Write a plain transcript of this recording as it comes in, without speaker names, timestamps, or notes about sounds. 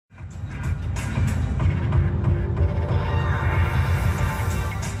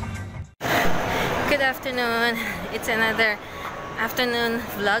Good afternoon. It's another afternoon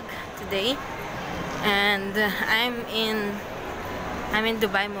vlog today, and I'm in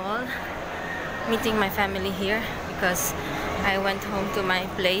Dubai Mall meeting my family here because I went home to my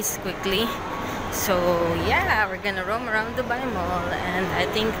place quickly. So yeah, we're gonna roam around Dubai Mall, and I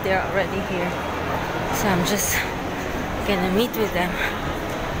think they're already here. So I'm just gonna meet with them.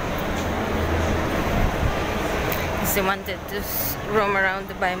 They wanted to roam around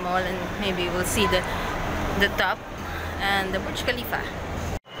Dubai Mall and maybe we'll see the top and the Burj Khalifa.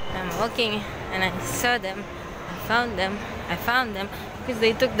 I'm walking and I saw them. I found them because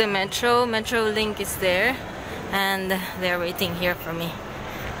they took the metro. Metro link is there and they're waiting here for me.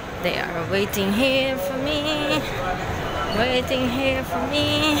 They are waiting here for me. Waiting here for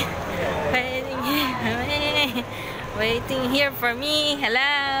me. Waiting here for me. Waiting here for me.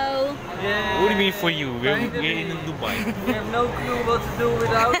 Hello. Yeah. What do you mean for you? We're in Dubai. We have no clue what to do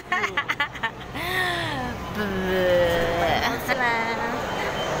without you. Hello.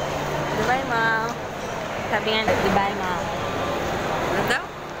 Dubai Mall. Sabi nga, Dubai Mall. Ano daw?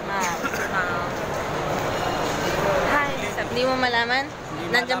 Mall. Hi. Hindi mo malaman?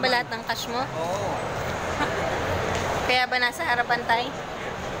 Nandiyan ba lahat ng cash mo? Oo. Kaya ba nasa harapan tayo?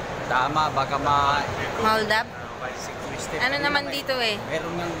 Tama, baka Hold up? Ano naman dito eh?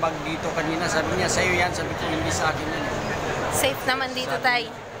 Meron yung bag dito kanina. Sabi niya, sa'yo yan. Sabi ko, hindi sa akin yan. Safe naman dito tayo.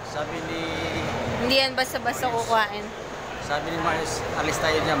 Sabi ni... Hindi yan basta-basta kukuhain. Sabi ni Mars, alis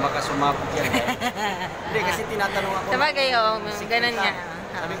tayo dyan. Baka sumabog yan. Hindi, kasi tinatanong ako. Sabagay, ganun nga.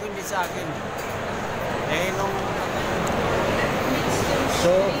 Sabi ko, hindi sa akin. Eh, nung... So,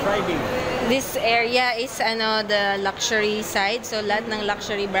 Friday. This area is the luxury side. So, lahat ng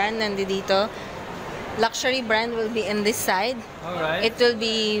luxury brand nandito. Luxury brand will be in this side. Alright. It will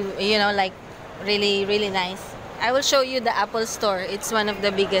be, like really, really nice. I will show you the Apple store. It's one of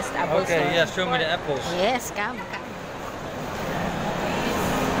the biggest Apple store. Okay, yeah, show me the apples. Yes, come.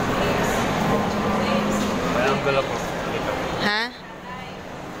 Ha?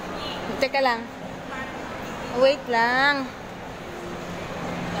 Teka lang. Wait lang.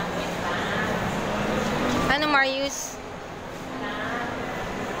 Ano, Marius?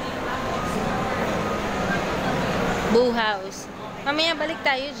 Boo House. Mamaya balik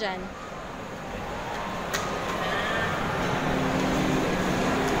tayo dyan.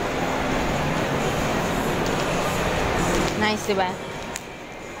 Nice, diba?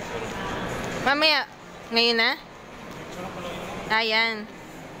 Mamaya. Ngayon na? Ayan.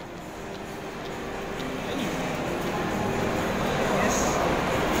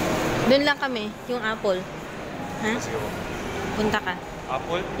 Doon lang kami. Yung Apple. Ha? Punta ka.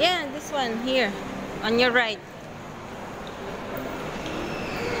 Apple? Yeah, this one. Here. On your right.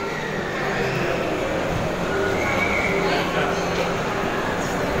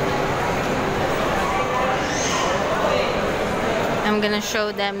 I'm gonna show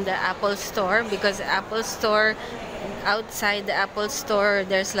them the Apple store because Apple store, outside the Apple store,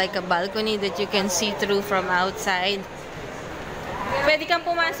 there's like a balcony that you can see through from outside. Pwede kang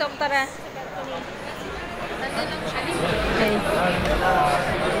pumasok, tara. Okay.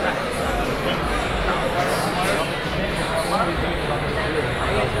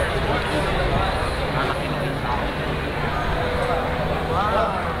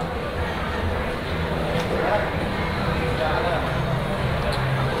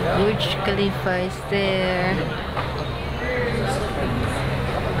 Burj Khalifa is there.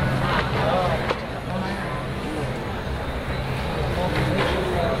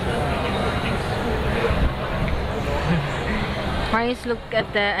 Marius, look at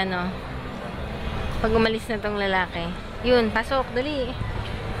the pag umalis na tong lalaki. Yun, pasok, dali.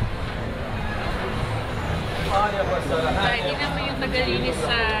 Tingnan mo yung tagalinis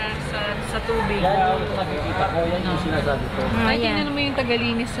sa tubig. Yan yung nakikita ko. Yan yung sinasabi ko. Tingnan mo yung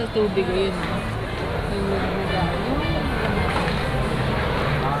tagalinis sa tubig. Yun.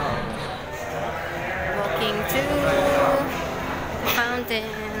 Walking to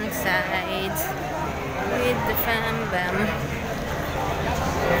fountain sides with the fam bam.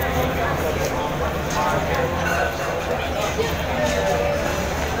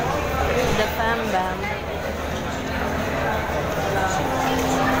 The fam bam.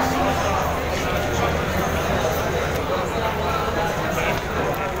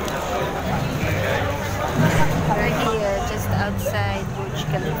 We're here just outside Burj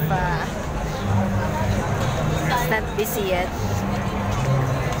Khalifa. It's not busy yet.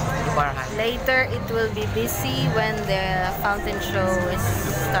 Later it will be busy when the fountain show is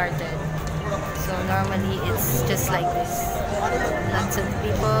started. So normally it's just like this. Lots of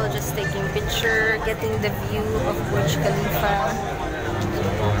people just taking picture, getting the view of Burj Khalifa.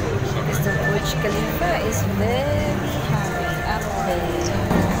 Because the Burj Khalifa is very high up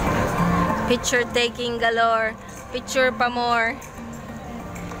there. Picture taking galore. Picture pa more.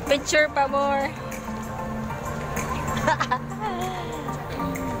 Picture pa more.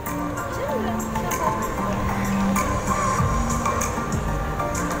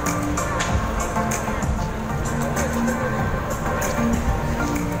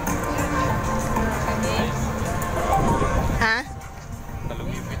 Ha?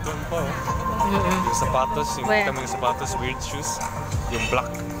 Louis Vuitton po. Yung sapatos, yung Where? kita mo yung sapatos, weird shoes. Yung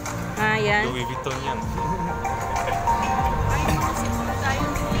black. Ah, yan. Louis Vuitton yan.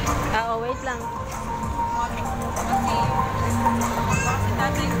 Oo, wait lang.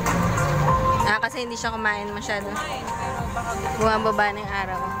 Kasi hindi siya kumain masyado. Bumababa na yung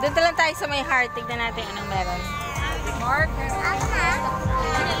araw. Doon lang tayo sa may heart. Tignan natin anong meron. Mark?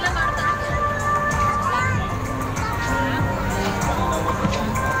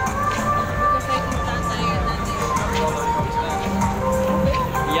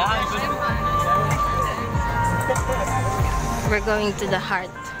 We're going to the heart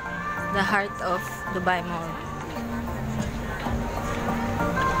of Dubai Mall.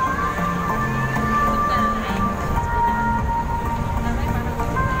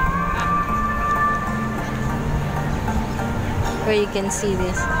 Where you can see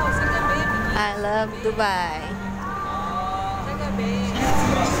this. I love Dubai.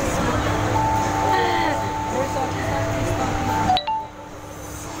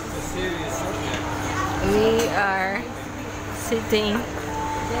 We are sitting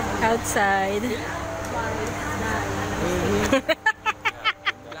outside.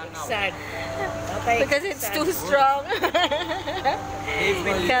 Sad. Because it's too strong.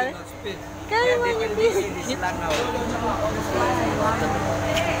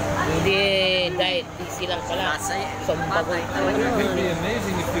 Hindi, dahil easy lang pala. Sombago. It would be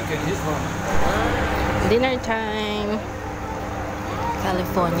amazing if we could hit one. Dinner time.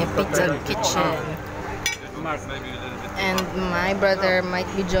 California Pizza Kitchen. And my brother might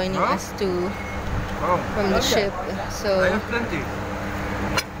be joining us too from the ship. So, Plenty.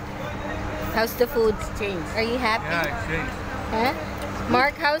 how's the food? Are you happy? Exchange. Huh?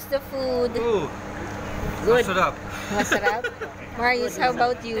 Mark, how's the food? Ooh. Good. What's it up? Masarap? Marius, how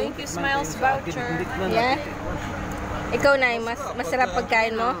about you? Thank you, Smiles voucher. Yeah? Ikaw, Nay, masarap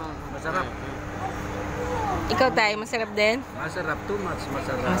pagkain mo? Masarap. Ikaw, Tay, masarap din? Masarap. Too much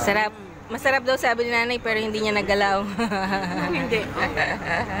masarap. Masarap. Masarap daw sabi ni Nanay pero hindi niya nagalaw. Hindi.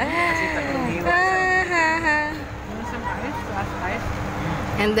 Kasi tatlong hiwa.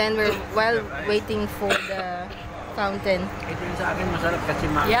 And then while waiting for the fountain. Ito yung sa akin masarap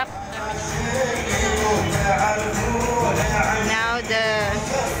kasi Yep. Now the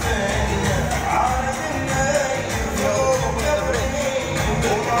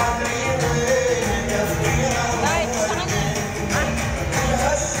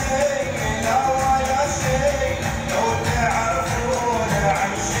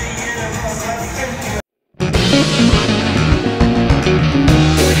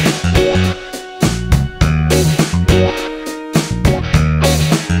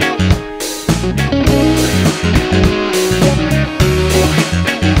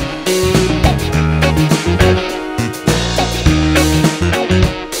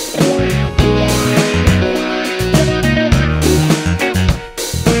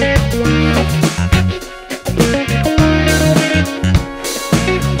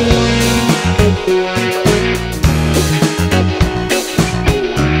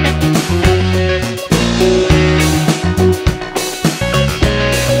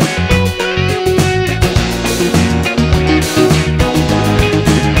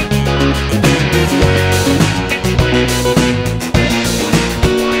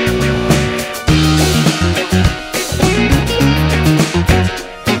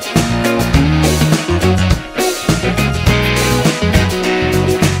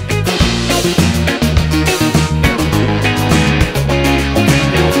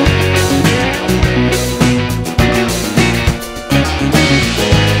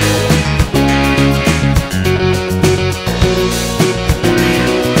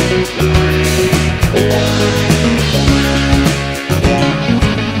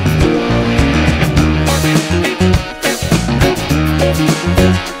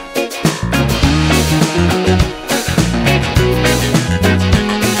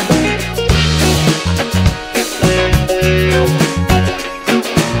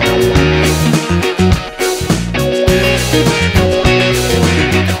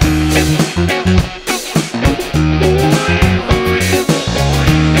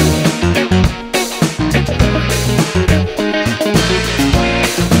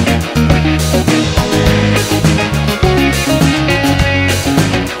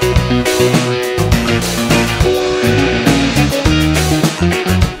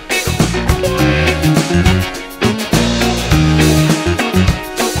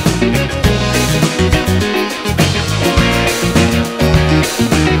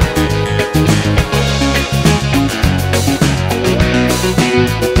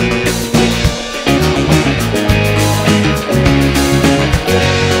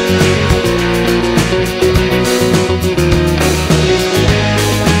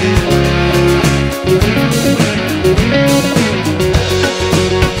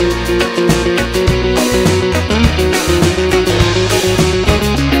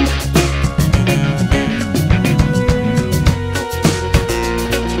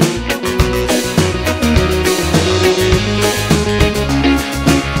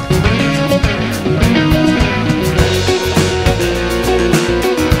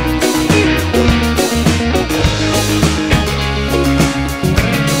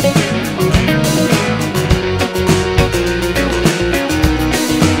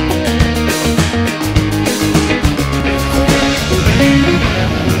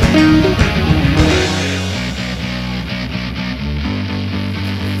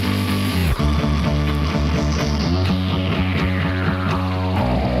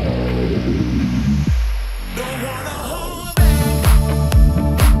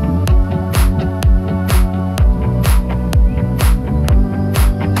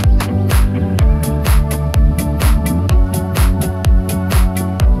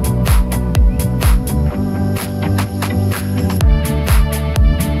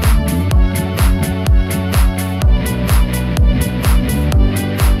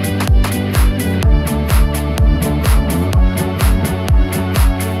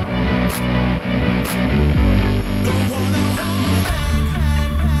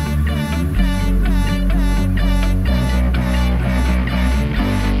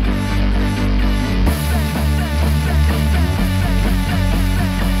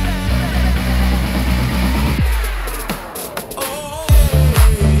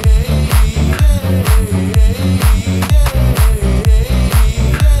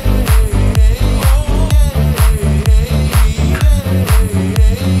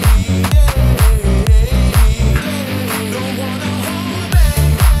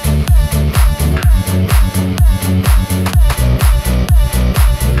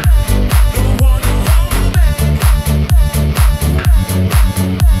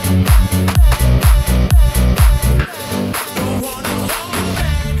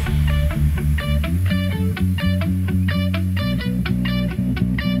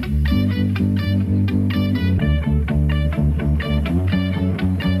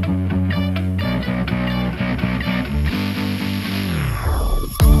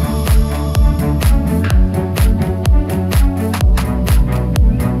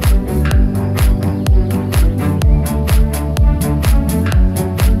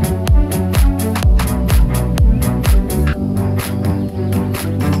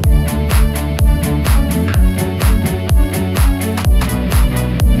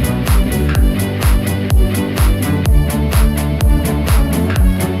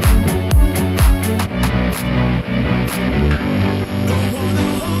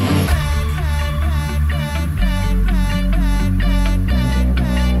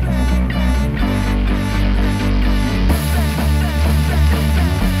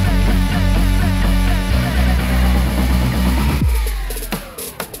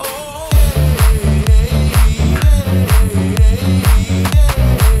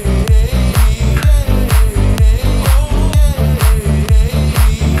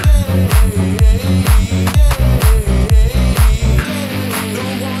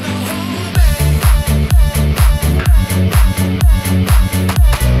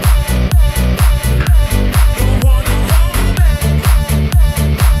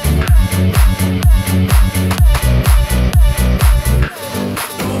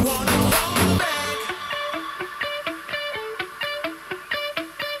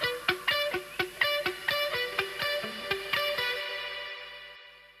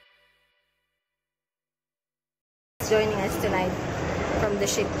joining us tonight from the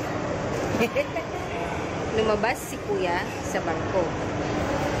ship. Lumabas si Kuya sa barko.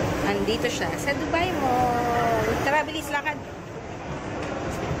 Andito siya sa Dubai Mall. Tara, bilis, lakad.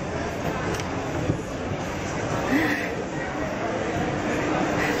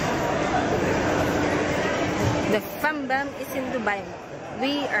 The Fambam is in Dubai Mall.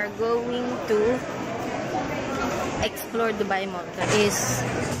 We are going to explore Dubai Mall. That is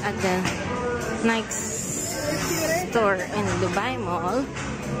at the Nike store in Dubai Mall.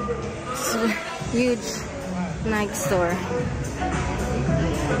 It's a huge Nike store.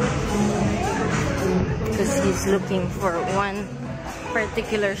 Because he's looking for one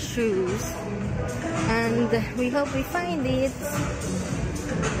particular shoes. And we hope we find it.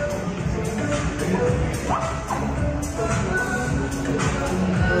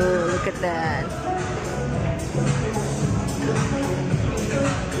 Oh, look at that.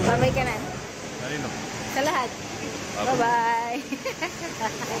 Bye-bye ka na. Sa lahat. Bye-bye.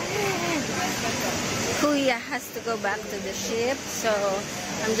 Kuya has to go back to the ship, so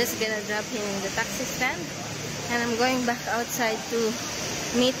I'm just gonna drop him in the taxi stand, and I'm going back outside to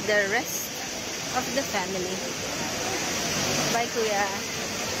meet the rest of the family. Bye, Kuya.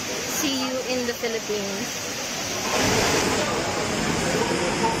 See you in the Philippines.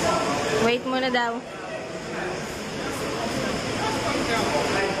 Wait muna daw.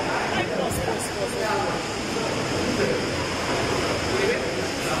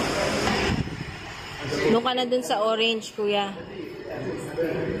 Doon ka na dun sa orange, Kuya.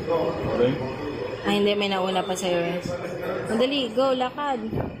 Ay, hindi. May nauna pa sa'yo eh. Madali. Go, lakad.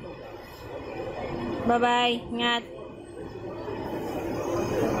 Bye-bye. Ingat.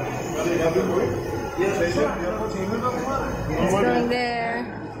 It's going there.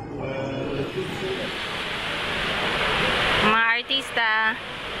 Mga artista.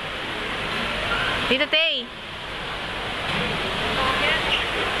 Dito, Tay.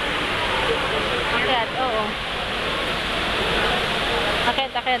 Akit, oo.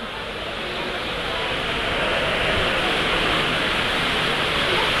 Akit, akit.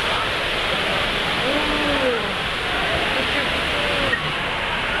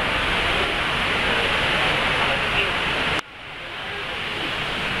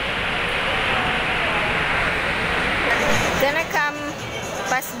 Gonna come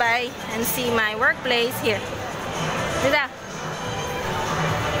pass by and see my workplace here. Dida.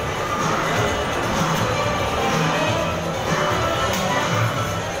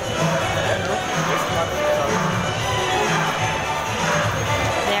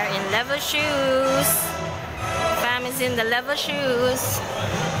 They're in level shoes. Fam is in the level shoes.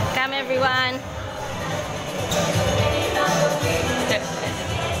 Come everyone.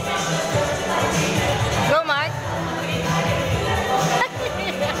 Go Mark.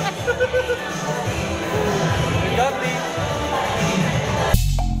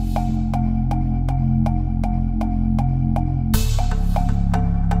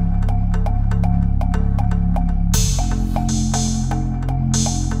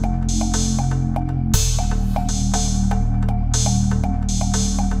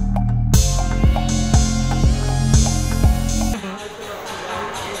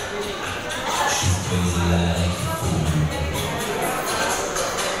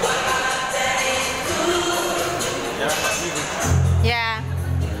 Yeah,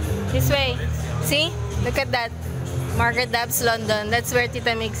 this way. See? Look at that. Margaret Dabbs, London. That's where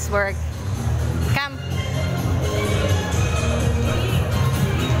Tita Miggs work. Come.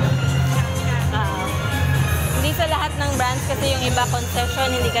 Hindi sa lahat ng brands kasi yung iba concession,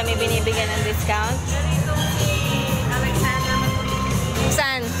 hindi kami binibigyan ng discount.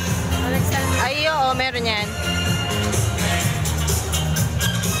 Saan? Ay, oo, meron yan.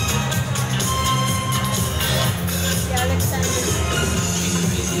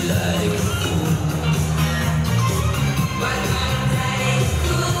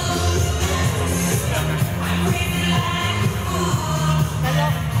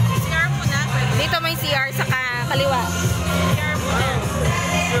 Dito may CR sa kaliwa.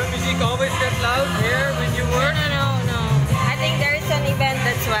 Your music always get loud here when you work? No. I think there's an event,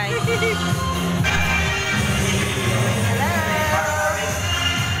 that's why. Hello.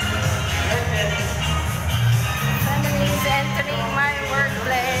 Families entering my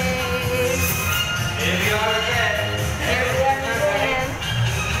workplace. Here we are again.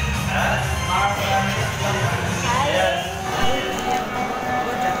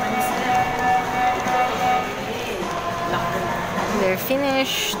 They're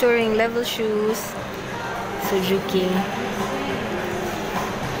finished touring level shoes. Suzuki.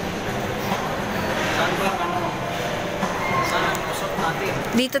 Saan ang kusot natin?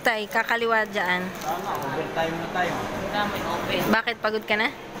 Dito tayo, kakaliwa dyan. Tama, overtime na tayo. Bakit? Pagod ka na?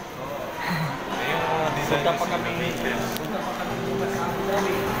 Yung mga design Punta pa kami.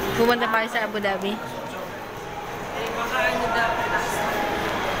 Pumunta pa kayo sa Abu Dhabi?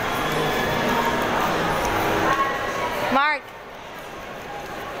 Mark!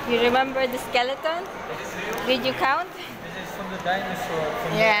 You remember the skeleton? Did you count? This is from the dinosaur,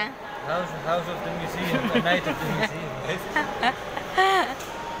 from Yeah. the house of the museum, the night of the museum.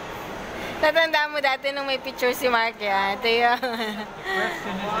 Natandaan mo dati nung may picture si Mark yan. Ito yun. The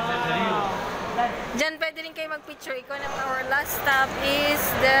question is it real? Diyan pwede rin kayo mag-picture. Our last stop is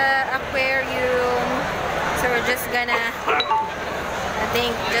the aquarium. So we're just gonna, I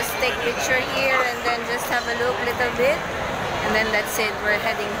think, just take picture here and then just have a look little bit. And then that's it. We're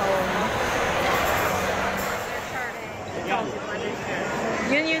heading home.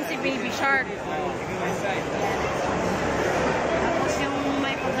 Yun si Baby Shark. Tapos yung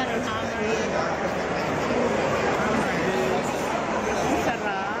may pagkaroon hammer. Ang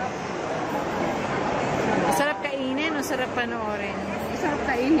sarap. Masarap kainin o sarap panoorin? Masarap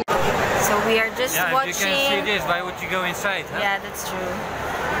kainin. So we are just Yeah, if you can see watching. this, why would you go inside? Huh? Yeah, that's true.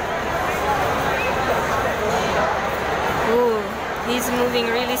 Ooh, he's moving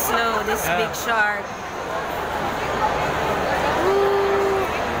really slow, this Yeah. big shark.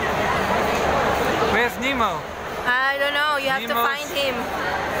 Where's Nemo? I don't know, you have to Nemo's- find him.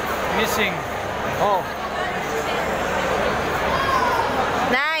 Missing. Oh,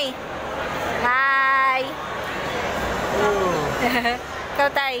 Nay! Hi! Oh, Ikaw,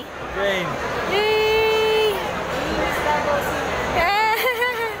 Tay. rain. Yay!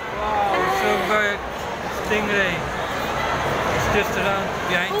 Wow, silver stingray. It's just around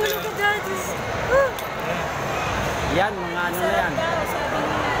behind Oh, look the... at that! This- yan, mga ano na yan.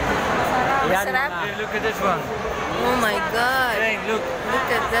 Yan, Masarap. mga Hey, look at this one. Oh my God! Rain, look. Look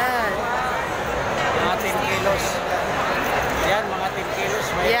at that! mga 10 kilos. Yan, mga 10 kilos.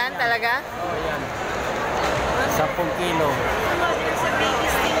 Mayroon Yan talaga? Oh, yan. 10 kilo.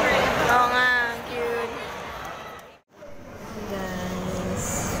 Oo nga, cute. Guys,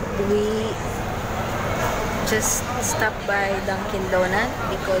 we just stopped by Dunkin' Donut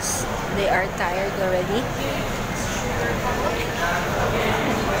because they are tired already.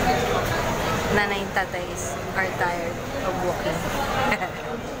 Nanay and tatay are tired of walking.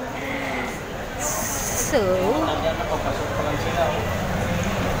 So,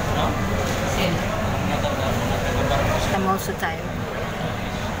 I'm also tired.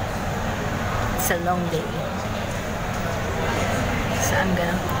 It's a long day. So I'm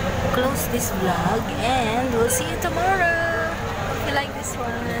gonna close this vlog and we'll see you tomorrow. If you like this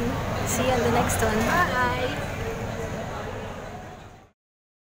one, see you on the next one. Bye!